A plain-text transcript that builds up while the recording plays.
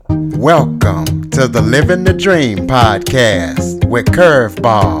Welcome to the Living the Dream podcast with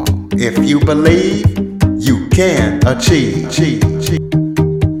Curveball. If you believe, you can achieve.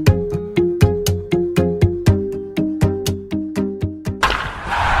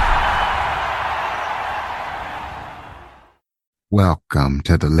 Welcome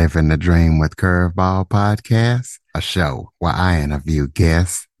to the Living the Dream with Curveball podcast, a show where I interview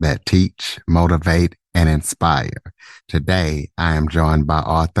guests that teach, motivate, and inspire. Today, I am joined by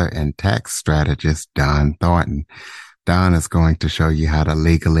author and tax strategist Don Thornton. Don is going to show you how to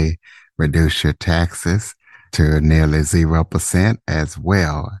legally reduce your taxes to nearly 0%, as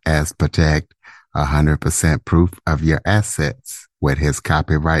well as protect 100% proof of your assets with his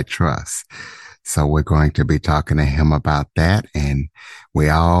copyright trust. So we're going to be talking to him about that, and we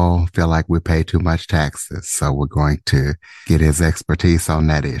all feel like we pay too much taxes. So we're going to get his expertise on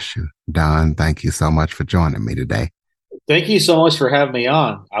that issue. Don, thank you so much for joining me today. Thank you so much for having me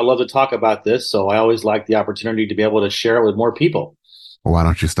on. I love to talk about this, so I always like the opportunity to be able to share it with more people. Well, why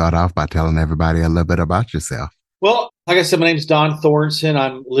don't you start off by telling everybody a little bit about yourself? Well, like I said, my name is Don Thornton.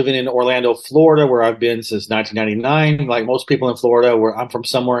 I'm living in Orlando, Florida, where I've been since 1999. Like most people in Florida, where I'm from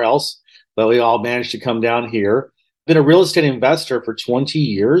somewhere else, but we all managed to come down here. Been a real estate investor for 20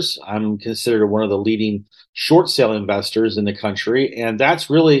 years. I'm considered one of the leading short sale investors in the country. And that's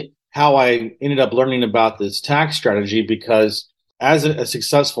really how I ended up learning about this tax strategy, because as a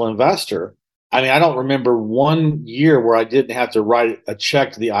successful investor, I mean, I don't remember one year where I didn't have to write a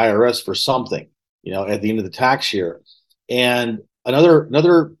check to the IRS for something, at the end of the tax year. And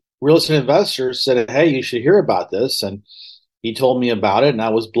another real estate investor said, hey, you should hear about this. And he told me about it, and I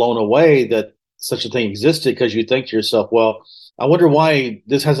was blown away that such a thing existed, because you think to yourself, well, I wonder why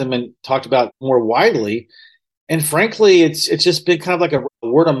this hasn't been talked about more widely. And frankly, it's just been kind of like a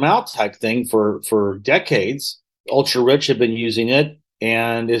word of mouth type thing for decades. Ultra rich have been using it,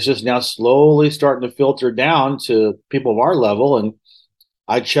 and it's just now slowly starting to filter down to people of our level. And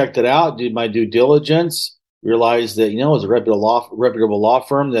I checked it out, did my due diligence, realized that, it's a reputable law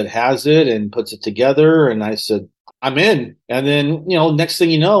firm that has it and puts it together. And I said, I'm in. And then, next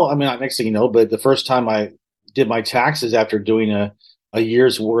thing you know, not next thing you know, but the first time I did my taxes after doing a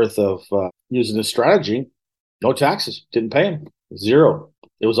year's worth of using this strategy, no taxes, didn't pay them, zero.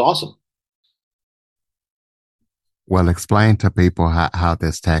 It was awesome. Well, explain to people how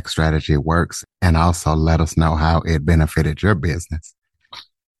this tax strategy works, and also let us know how it benefited your business.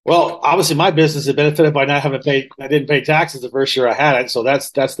 Well, obviously my business had benefited by not having paid. I didn't pay taxes the first year I had it. So that's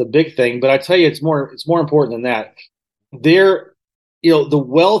the big thing. But I tell you, it's more important than that. The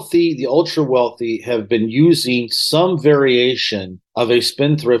ultra wealthy have been using some variation of a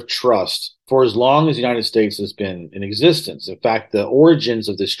spendthrift trust for as long as the United States has been in existence. In fact, the origins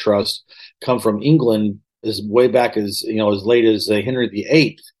of this trust come from England as way back as late as Henry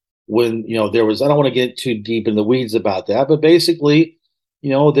VIII, when, there was, I don't want to get too deep in the weeds about that, but basically,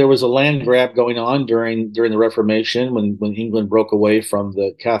 there was a land grab going on during the Reformation when England broke away from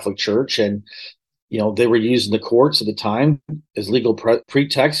the Catholic Church, and they were using the courts at the time as legal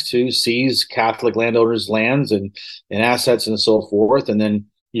pretext to seize Catholic landowners' lands and assets and so forth. And then,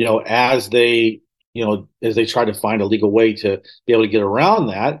 as they tried to find a legal way to be able to get around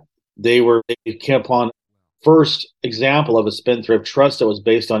that, they came upon first example of a spendthrift trust that was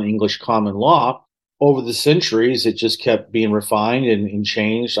based on English common law. Over the centuries, it just kept being refined and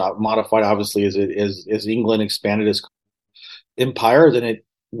changed, modified, obviously, as England expanded its empire. Then it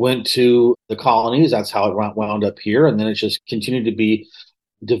went to the colonies. That's how it wound up here. And then it just continued to be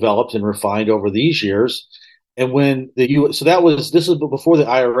developed and refined over these years. And when this was before the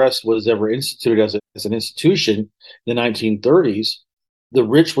IRS was ever instituted as an institution in the 1930s. The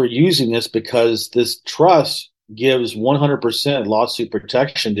rich were using this because this trust gives 100% lawsuit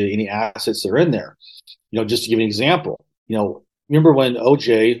protection to any assets that are in there. Just to give you an example, remember when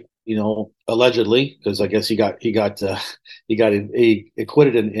OJ, allegedly, because I guess he got acquitted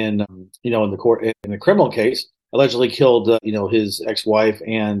in the court in a criminal case, allegedly killed his ex-wife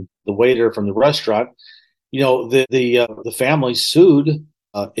and the waiter from the restaurant. The family sued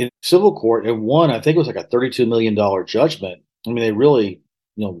in civil court and won. I think it was like a $32 million judgment. I mean, they really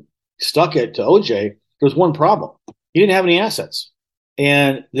stuck it to OJ. There was one problem: he didn't have any assets,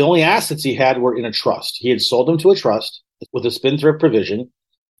 and the only assets he had were in a trust. He had sold them to a trust with a spendthrift provision,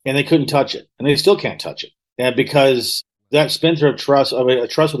 and they couldn't touch it, and they still can't touch it. And because that spendthrift trust, a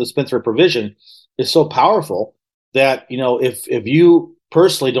trust with a spendthrift provision, is so powerful that if you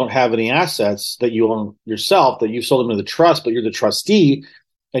personally don't have any assets that you own yourself, that you sold them to the trust, but you're the trustee,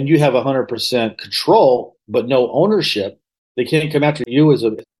 and you have 100% control but no ownership, they can't come after you as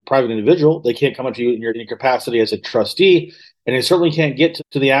a private individual. They can't come after you in your capacity as a trustee. and it certainly can't get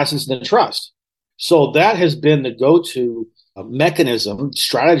to the assets in the trust. So that has been the go-to mechanism,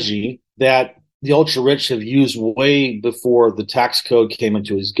 strategy that the ultra rich have used way before the tax code came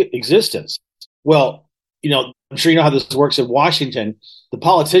into existence. Well, I'm sure you know how this works in Washington. The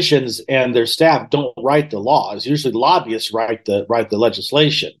politicians and their staff don't write the laws. Usually, the lobbyists write the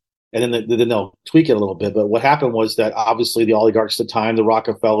legislation, and then they'll tweak it a little bit. But what happened was that obviously the oligarchs at the time, the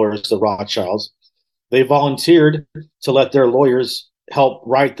Rockefellers, the Rothschilds, they volunteered to let their lawyers help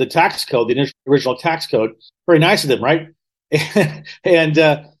write the tax code, the original tax code. Very nice of them, right?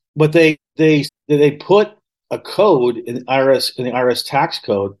 But they put a code in the IRS tax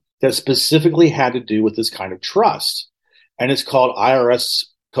code that specifically had to do with this kind of trust, and it's called IRS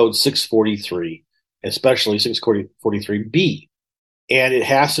Code 643, especially 643B, and it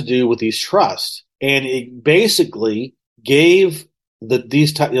has to do with these trusts, and it basically gave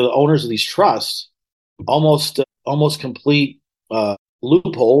the owners of these trusts almost complete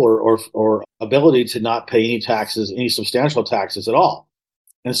loophole or ability to not pay any taxes, any substantial taxes at all.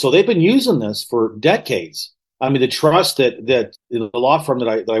 And so they've been using this for decades. I mean, the trust that the law firm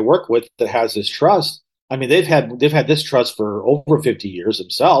that I work with that has this trust, I mean, they've had this trust for over 50 years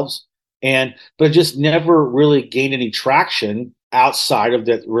themselves, but it just never really gained any traction outside of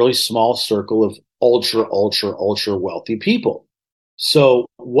that really small circle of ultra wealthy people. So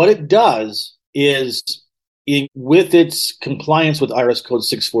what it does is, with its compliance with IRS Code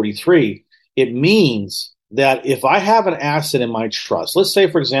 643, it means that if I have an asset in my trust, let's say,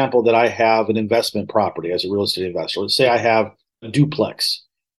 for example, that I have an investment property as a real estate investor. Let's say I have a duplex,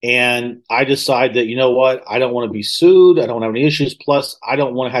 and I decide that, you know what, I don't want to be sued. I don't have any issues. Plus, I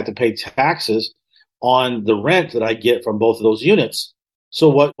don't want to have to pay taxes on the rent that I get from both of those units. So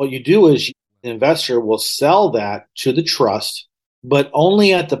what you do is the investor will sell that to the trust, but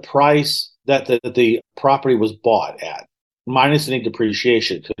only at the price that the property was bought at, minus any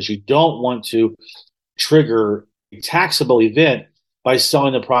depreciation, because you don't want to trigger a taxable event by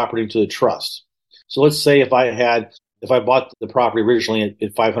selling the property to the trust. So let's say if I bought the property originally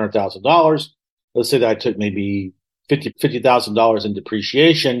at $500,000, let's say that I took maybe $50,000 in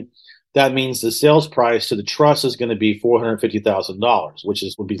depreciation. That means the sales price to the trust is going to be $450,000, which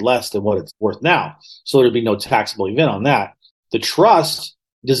would be less than what it's worth now. So there'd be no taxable event on that. The trust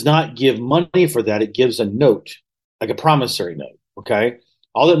does not give money for that. It gives a note, like a promissory note. Okay.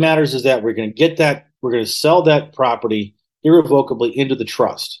 All that matters is that we're going to sell that property irrevocably into the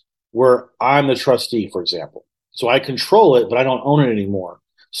trust, where I'm the trustee, for example. So I control it, but I don't own it anymore.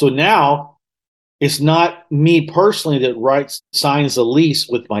 So now it's not me personally that signs the lease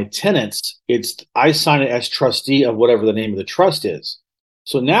with my tenants. I sign it as trustee of whatever the name of the trust is.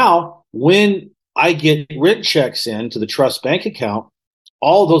 So now when I get rent checks into the trust bank account,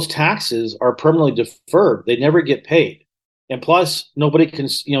 all those taxes are permanently deferred. They never get paid. And plus, anybody can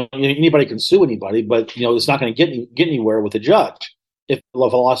sue anybody, but it's not going to get anywhere with a judge if a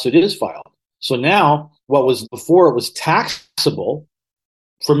lawsuit is filed. So now, what was before it was taxable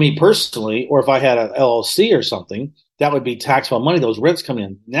for me personally, or if I had an LLC or something, that would be taxable money. Those rents come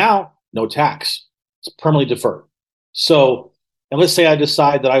in. Now, no tax. It's permanently deferred. So, and let's say I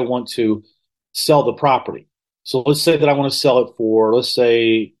decide that I want to sell the property. So let's say that I want to sell it for, let's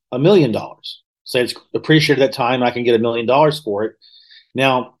say, $1 million. Say it's appreciated at that time, and I can get $1 million for it.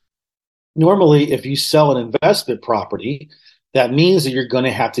 Now, normally, if you sell an investment property, that means that you're going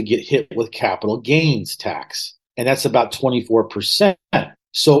to have to get hit with capital gains tax, and that's about 24%.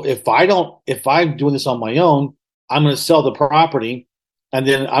 So if I'm doing this on my own, I'm going to sell the property, and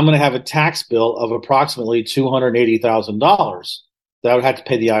then I'm going to have a tax bill of approximately $280,000 that I would have to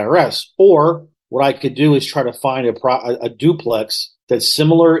pay the IRS. Or what I could do is try to find a duplex that's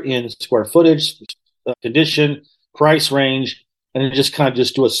similar in square footage, condition, price range, and then just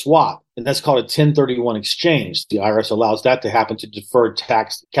do a swap. And that's called a 1031 exchange. The IRS allows that to happen to defer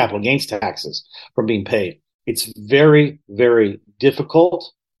capital gains taxes from being paid. It's very, very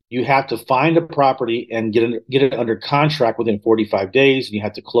difficult. You have to find a property and get it under contract within 45 days, and you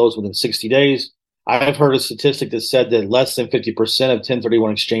have to close within 60 days. I've heard a statistic that said that less than 50% of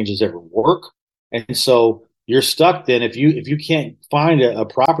 1031 exchanges ever work. And so you're stuck then. If you can't find a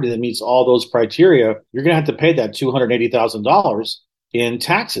property that meets all those criteria, you're going to have to pay that $280,000 in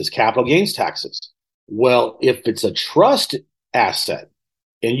taxes, capital gains taxes. Well, if it's a trust asset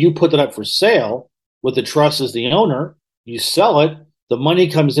and you put that up for sale with the trust as the owner, you sell it, the money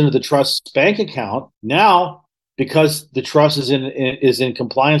comes into the trust's bank account. Now, because the trust is in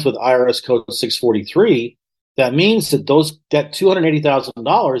compliance with IRS Code 643, that means that that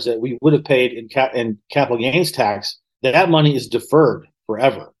 $280,000 that we would have paid in capital gains tax, that money is deferred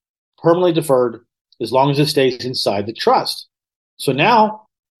forever, permanently deferred, as long as it stays inside the trust. So now,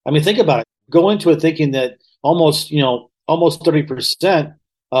 I mean, think about it. Go into it thinking that almost 30%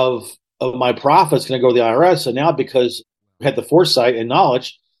 of my profits going to go to the IRS. And now, because you had the foresight and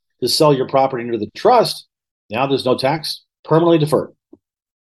knowledge to sell your property into the trust, now there's no tax, permanently deferred.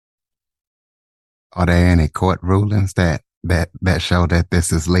 Are there any court rulings that show that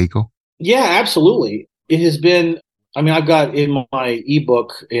this is legal? Yeah, absolutely. It has been. I mean, I've got in my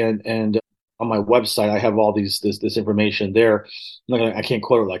ebook and on my website, I have all this information there. I can't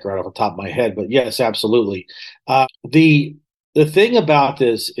quote it like right off the top of my head, but yes, absolutely. The thing about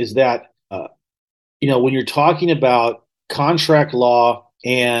this is that when you're talking about contract law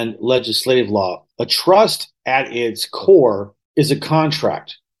and legislative law, a trust at its core is a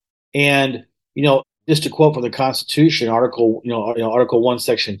contract. And just to quote from the Constitution, Article 1,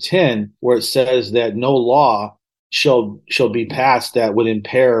 Section 10, where it says that no law shall be passed that would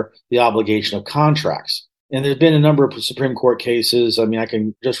impair the obligation of contracts. And there's been a number of Supreme Court cases. I mean, I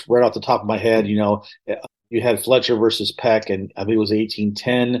can just right off the top of my head, you had Fletcher versus Peck, and I think it was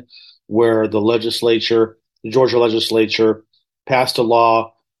 1810, where the Georgia legislature, passed a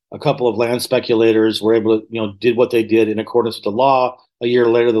law. A couple of land speculators were able to, did what they did in accordance with the law. A year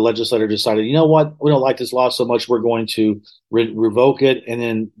later, the legislator decided, you know what, we don't like this law so much, we're going to revoke it. And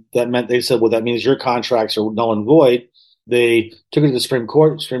then they said, well, that means your contracts are null and void. They took it to the Supreme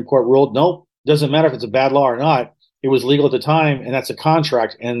Court. Supreme Court ruled, nope, doesn't matter if it's a bad law or not. It was legal at the time, and that's a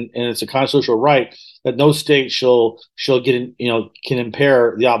contract, and it's a constitutional right that no state shall get can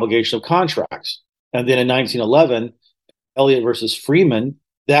impair the obligation of contracts. And then in 1911, Elliott versus Freeman,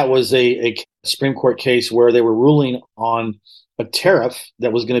 that was a Supreme Court case where they were ruling on a tariff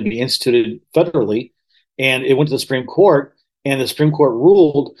that was going to be instituted federally, and it went to the Supreme Court, and the Supreme Court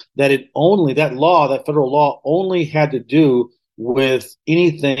ruled that that federal law only had to do with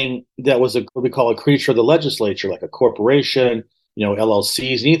anything that was what we call a creature of the legislature, like a corporation,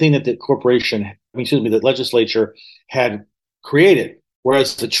 LLCs, anything that the legislature had created.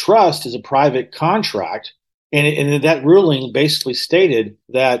 Whereas the trust is a private contract, and that ruling basically stated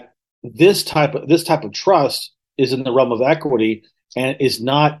that this type of trust is in the realm of equity and is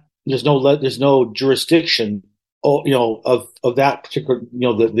not. There's no jurisdiction, of that particular,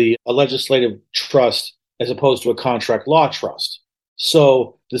 a legislative trust as opposed to a contract law trust.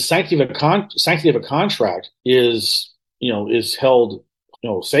 So the sanctity of a contract is held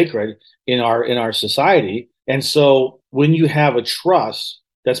sacred in our society. And so when you have a trust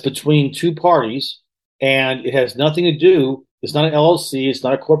that's between two parties and it has nothing to do, it's not an LLC, it's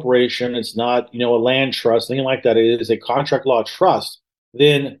not a corporation, it's not a land trust, anything like that. It is a contract law trust.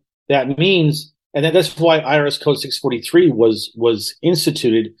 Then that means, and that's why IRS Code 643 was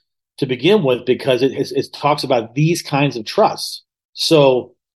instituted to begin with, because it talks about these kinds of trusts.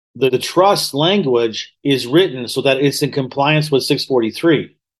 So the trust language is written so that it's in compliance with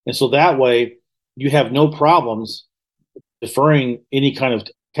 643. And so that way you have no problems deferring any kind of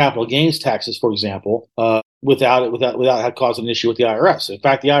capital gains taxes, for example, without causing an issue with the IRS. In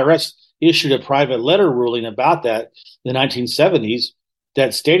fact, the IRS issued a private letter ruling about that in the 1970s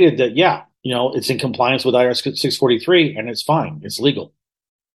that stated that, it's in compliance with IRS 643 and it's fine. It's legal.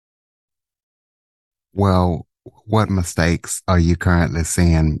 Well, what mistakes are you currently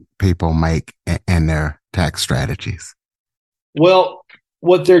seeing people make in their tax strategies? Well,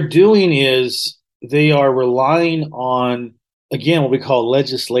 what they're doing is they are relying on, again, what we call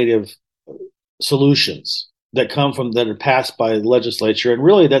legislative solutions that are passed by the legislature. And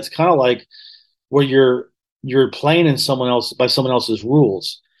really, that's kind of like where you're playing in someone else's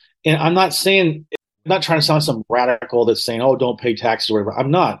rules. And I'm not trying to sound some radical that's saying, oh, don't pay taxes or whatever.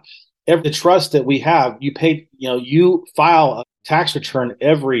 I'm not. The trust that we have, you file a tax return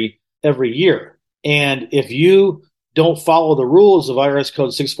every year. And if you don't follow the rules of IRS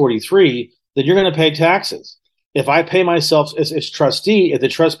Code 643, then you're going to pay taxes. If I pay myself as trustee, if the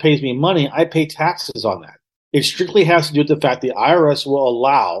trust pays me money, I pay taxes on that. It strictly has to do with the fact the IRS will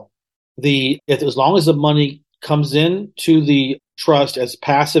allow as long as the money comes in to the trust as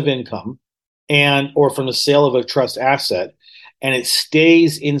passive income or from the sale of a trust asset, and it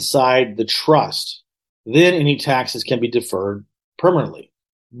stays inside the trust, then any taxes can be deferred permanently.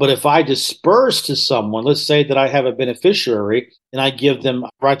 But if I disperse to someone, let's say that I have a beneficiary and I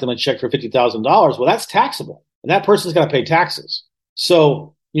write them a check for $50,000, well, that's taxable. And that person's got to pay taxes.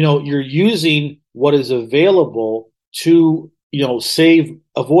 So, you're using what is available to,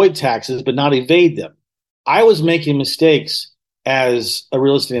 avoid taxes, but not evade them. I was making mistakes as a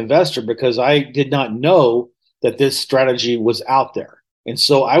real estate investor because I did not know that this strategy was out there. And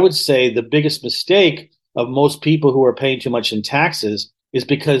so I would say the biggest mistake of most people who are paying too much in taxes is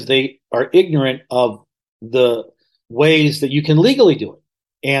because they are ignorant of the ways that you can legally do it.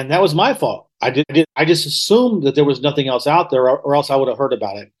 And that was my fault. I just assumed that there was nothing else out there, or else I would have heard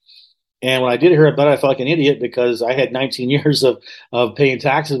about it. And when I did hear about it, I felt like an idiot because I had 19 years of paying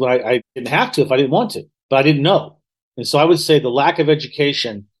taxes when I didn't have to if I didn't want to, but I didn't know. And so I would say the lack of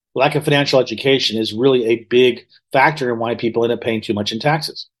education, lack of financial education is really a big factor in why people end up paying too much in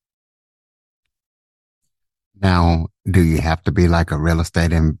taxes. Now, do you have to be like a real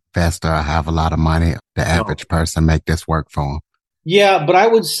estate investor or have a lot of money? The average person make this work for them? Yeah, but I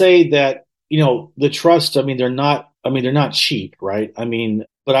would say that, the trust, they're not cheap, right?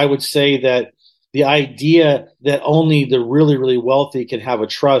 But I would say that the idea that only the really, really wealthy can have a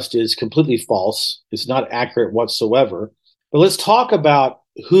trust is completely false. It's not accurate whatsoever. But let's talk about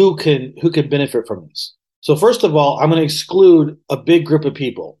who can benefit from this. So first of all, I'm going to exclude a big group of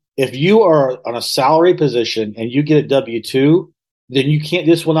people. If you are on a salary position and you get a W-2, then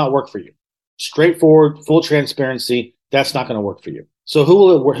this will not work for you. Straightforward, full transparency, that's not going to work for you. So who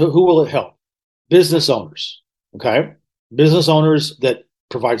will it help? Business owners, okay? Business owners that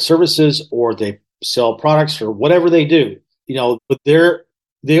provide services or they sell products or whatever they do, but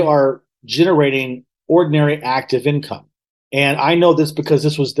they are generating ordinary active income. And I know this because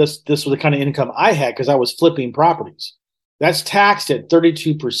this was the kind of income I had because I was flipping properties. That's taxed at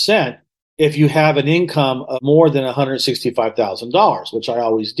 32% if you have an income of more than $165,000, which I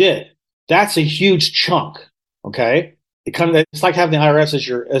always did. That's a huge chunk. Okay. It's like having the IRS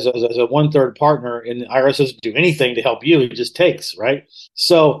as a 1/3 partner, and the IRS doesn't do anything to help you. It just takes, right?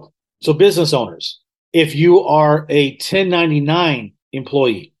 So business owners, if you are a 1099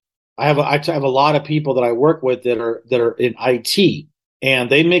 employee, I have a lot of people that I work with that are in IT, and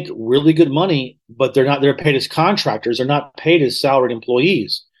they make really good money, but they're paid as contractors. They're not paid as salaried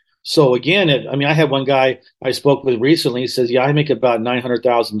employees. So again, I had one guy I spoke with recently. He says, "Yeah, I make about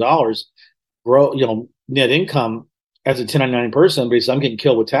 $900,000 net income as a 1099 person, but he says I'm getting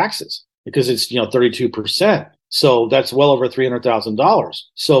killed with taxes because it's 32%. So that's well over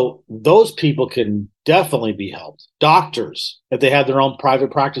 $300,000. So those people can definitely be helped. Doctors, if they have their own private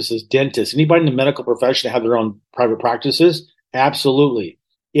practices, dentists, anybody in the medical profession that have their own private practices, absolutely.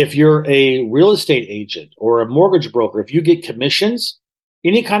 If you're a real estate agent or a mortgage broker, if you get commissions,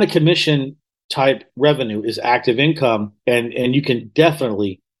 any kind of commission type revenue is active income, and you can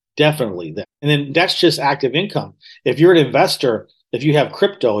definitely that. And then that's just active income. If you're an investor, if you have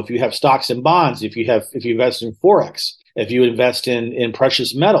crypto, if you have stocks and bonds, if you invest in Forex, if you invest in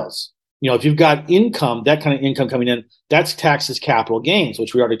precious metals, if you've got income, that kind of income coming in, that's taxed as capital gains,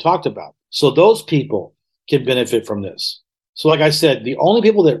 which we already talked about. So those people can benefit from this. So like I said, the only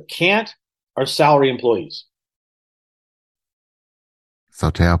people that can't are salary employees. So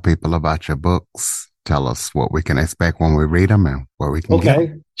tell people about your books. Tell us what we can expect when we read them and where we can get them.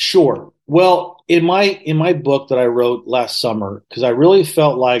 Okay, sure. Well, in my book that I wrote last summer, because I really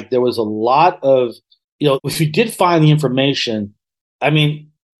felt like there was a lot of, if you did find the information,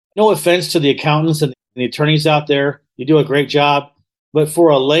 no offense to the accountants and the attorneys out there, you do a great job. But for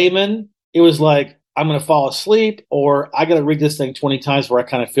a layman, it was like, I'm going to fall asleep, or I got to read this thing 20 times where I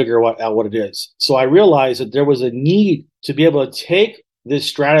kind of figure out what it is. So I realized that there was a need to be able to take this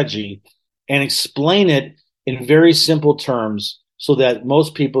strategy and explain it in very simple terms so that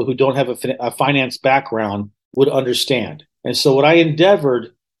most people who don't have a finance background would understand. And so what I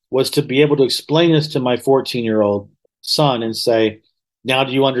endeavored was to be able to explain this to my 14-year-old son and say, now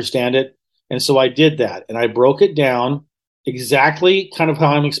do you understand it? And so I did that. And I broke it down exactly kind of how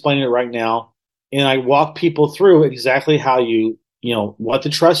I'm explaining it right now. And I walk people through exactly how what the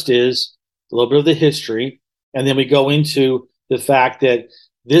trust is, a little bit of the history. And then we go into the fact that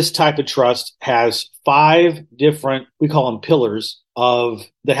this type of trust has 5 different, we call them pillars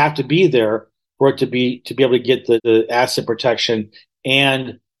that have to be there for it to be able to get the asset protection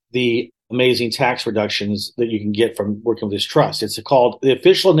and the amazing tax reductions that you can get from working with this trust. The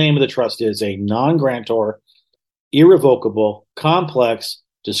official name of the trust is a non-grantor, irrevocable, complex,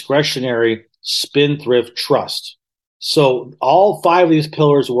 discretionary spendthrift trust. So all 5 of these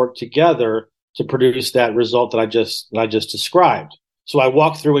pillars work together to produce that result that I just described. So I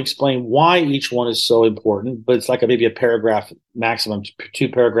walk through and explain why each one is so important, but it's like maybe a paragraph, maximum 2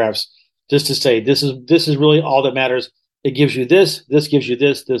 paragraphs, just to say this is really all that matters. It gives you this gives you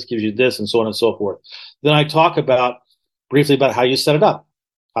this gives you this, and so on and so forth. Then I talk briefly about how you set it up,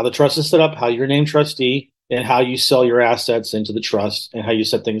 how the trust is set up, how you're named trustee, and how you sell your assets into the trust and how you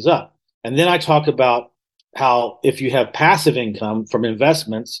set things up. And then I talk about how if you have passive income from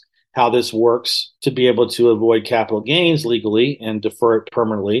investments, how this works to be able to avoid capital gains legally and defer it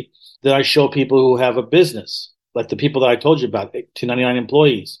permanently. Then I show people who have a business, like the people that I told you about, 1099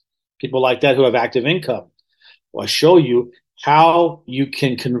 employees, people like that who have active income. Well, I show you how you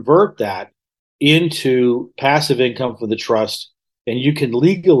can convert that into passive income for the trust, and you can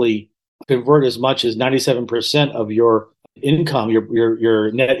legally convert as much as 97% of your income,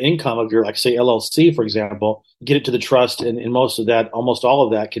 your net income of your, like, say, LLC, for example, get it to the trust, and most of that, almost all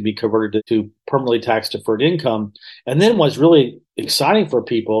of that, can be converted to permanently tax deferred income. And then what's really exciting for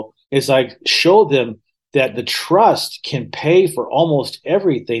people is I show them that the trust can pay for almost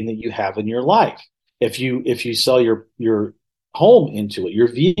everything that you have in your life. If you sell your home into it, your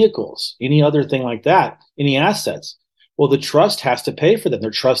vehicles, any other thing like that, any assets, well, the trust has to pay for them.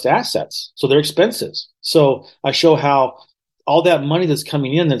 They're trust assets, so they're expenses. So I show how all that money that's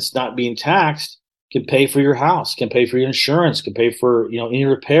coming in that's not being taxed can pay for your house, can pay for your insurance, can pay for, any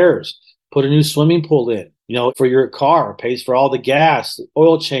repairs, put a new swimming pool in, for your car, pays for all the gas,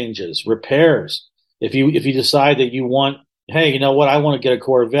 oil changes, repairs. If you decide that you want, hey, you know what, I want to get a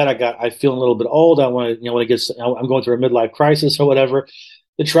Corvette. I feel a little bit old. I want to, I'm going through a midlife crisis or whatever.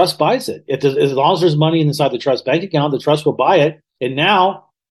 The trust buys it. As long as there's money inside the trust bank account, the trust will buy it. And now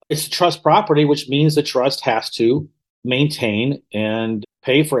it's trust property, which means the trust has to maintain and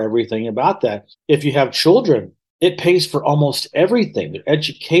pay for everything about that. If you have children, it pays for almost everything: their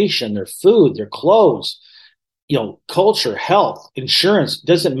education, their food, their clothes, culture, health, insurance,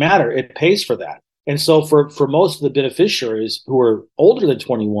 doesn't matter. It pays for that. And so for most of the beneficiaries who are older than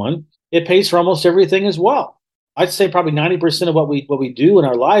 21, it pays for almost everything as well. I'd say probably 90% of what we do in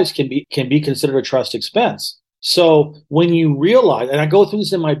our lives can be considered a trust expense. So when you realize, and I go through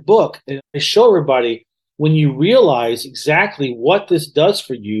this in my book, and I show everybody, when you realize exactly what this does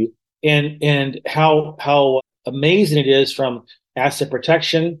for you, and how amazing it is, from asset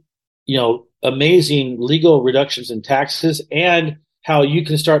protection, amazing legal reductions in taxes, and how you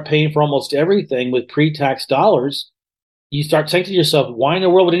can start paying for almost everything with pre-tax dollars, you start thinking to yourself, why in the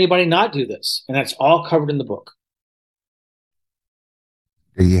world would anybody not do this? And that's all covered in the book.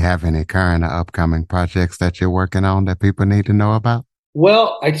 Do you have any current or upcoming projects that you're working on that people need to know about?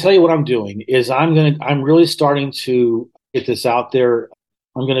 Well, I tell you what I'm doing is I'm really starting to get this out there.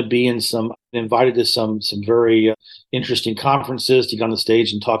 I'm going to be invited to some very interesting conferences to get on the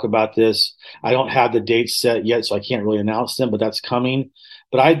stage and talk about this. I don't have the dates set yet, so I can't really announce them, but that's coming.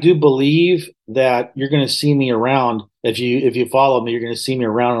 But I do believe that you're going to see me around. If you follow me, you're going to see me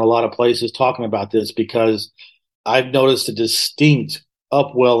around in a lot of places talking about this, because I've noticed a distinct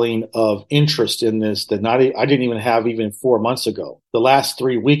upwelling of interest in this that I didn't even have even 4 months ago. The last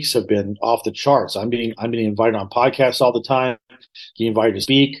 3 weeks have been off the charts. I'm being invited on podcasts all the time, getting invited to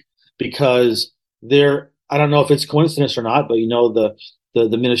speak, because I don't know if it's coincidence or not, but the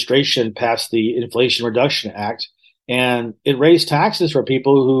administration passed the Inflation Reduction Act, and it raised taxes for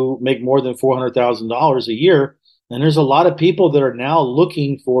people who make more than $400,000 a year. And there's a lot of people that are now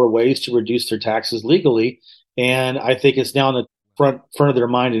looking for ways to reduce their taxes legally. And I think it's now in the front of their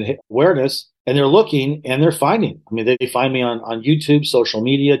mind and awareness, and they're looking and they're finding. I mean, they find me on YouTube, social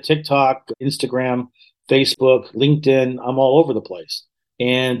media, TikTok, Instagram, Facebook, LinkedIn. I'm all over the place.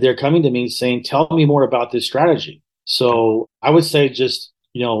 And they're coming to me saying, tell me more about this strategy. So I would say just,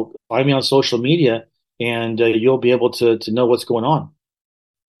 find me on social media, and you'll be able to know what's going on.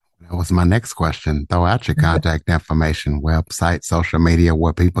 That was my next question. Throw out your contact information, website, social media,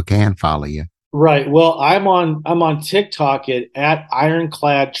 where people can follow you. Right. Well, I'm on TikTok at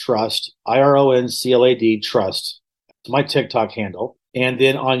Ironclad Trust, IRONCLAD Trust. It's my TikTok handle. And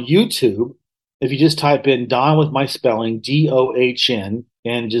then on YouTube, if you just type in Don with my spelling, DOHN,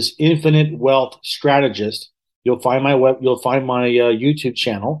 and just Infinite Wealth Strategist, you'll find my YouTube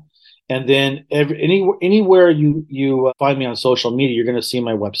channel. And then anywhere you find me on social media, you're going to see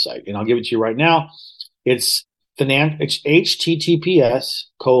my website. And I'll give it to you right now. It's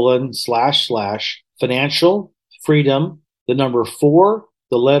HTTPS://financial freedom, the number 4,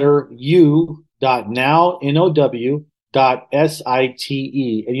 the letter U.now, NOW.SITE.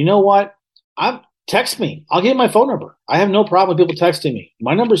 And you know what? Text me. I'll give you my phone number. I have no problem with people texting me.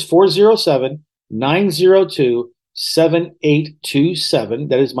 My number is 407-902-7827.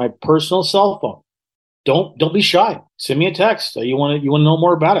 That is my personal cell phone. Don't be shy. Send me a text. You want to know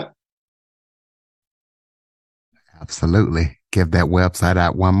more about it. Absolutely. Give that website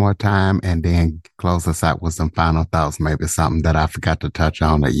out one more time, and then close us out with some final thoughts. Maybe something that I forgot to touch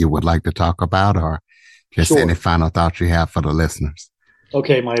on that you would like to talk about, or just Sure. Any final thoughts you have for the listeners.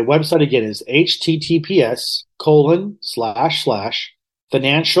 Okay. My website again is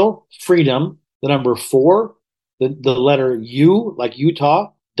HTTPS://financial freedom, the number 4, the letter U like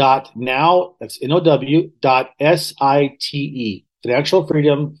Utah, .now, that's NOW.SITE, financial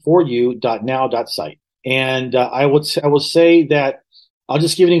freedom for you.now.site. And I will say that I'll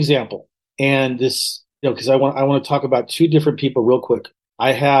just give an example. And this because I want to talk about two different people real quick.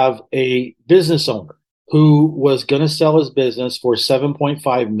 I have a business owner who was going to sell his business for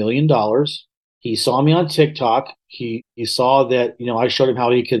 $7.5 million. He saw me on TikTok. He saw that, I showed him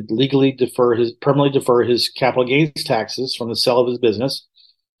how he could legally permanently defer his capital gains taxes from the sale of his business.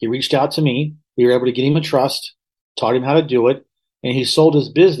 He reached out to me. We were able to get him a trust, taught him how to do it, and he sold his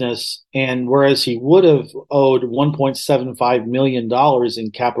business. And whereas he would have owed $1.75 million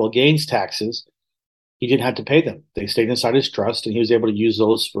in capital gains taxes, he didn't have to pay them. They stayed inside his trust, and he was able to use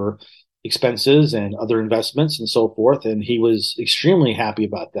those for expenses and other investments and so forth. And he was extremely happy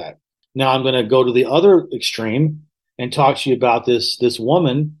about that. Now I'm going to go to the other extreme and talk to you about this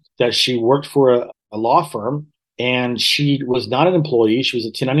woman that she worked for a law firm, and she was not an employee. She was a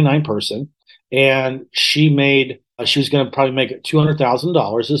 1099 person, and she was going to probably make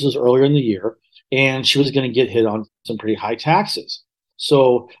 $200,000. This was earlier in the year, and she was going to get hit on some pretty high taxes.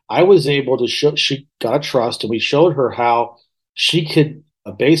 So I was able to she got a trust, and we showed her how she could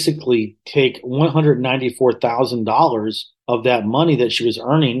basically take $194,000 of that money that she was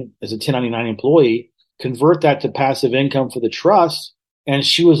earning as a 1099 employee, convert that to passive income for the trust, and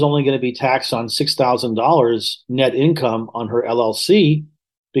she was only going to be taxed on $6,000 net income on her LLC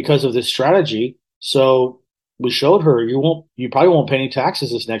because of this strategy. So we showed her you probably won't pay any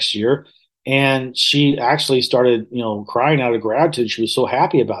taxes this next year. And she actually started, crying out of gratitude. She was so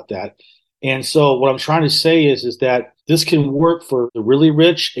happy about that. And so what I'm trying to say is that this can work for the really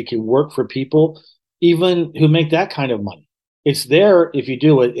rich. It can work for people even who make that kind of money. It's there if you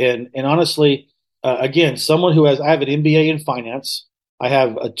do it. And honestly, again, I have an MBA in finance. I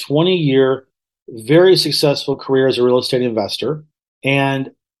have a 20-year, very successful career as a real estate investor,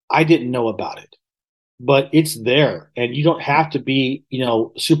 and I didn't know about it. But it's there, and you don't have to be,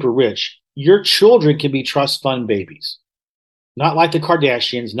 super rich. Your children can be trust fund babies, not like the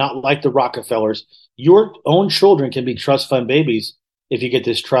Kardashians, not like the Rockefellers. Your own children can be trust fund babies if you get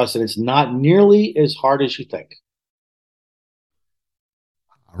this trust, and it's not nearly as hard as you think.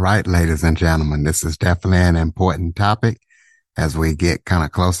 All right, ladies and gentlemen, this is definitely an important topic as we get kind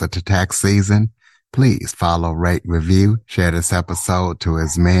of closer to tax season. Please follow, rate, review, share this episode to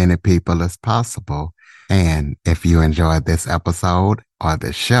as many people as possible. And if you enjoyed this episode or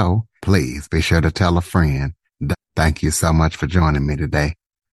this show, please be sure to tell a friend. Thank you so much for joining me today.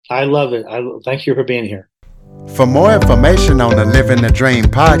 I love it. Thank you for being here. For more information on the Living the Dream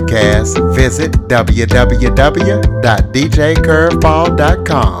podcast, visit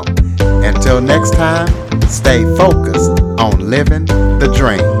www.djcurveball.com. Until next time, stay focused on living the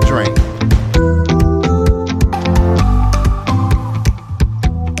dream.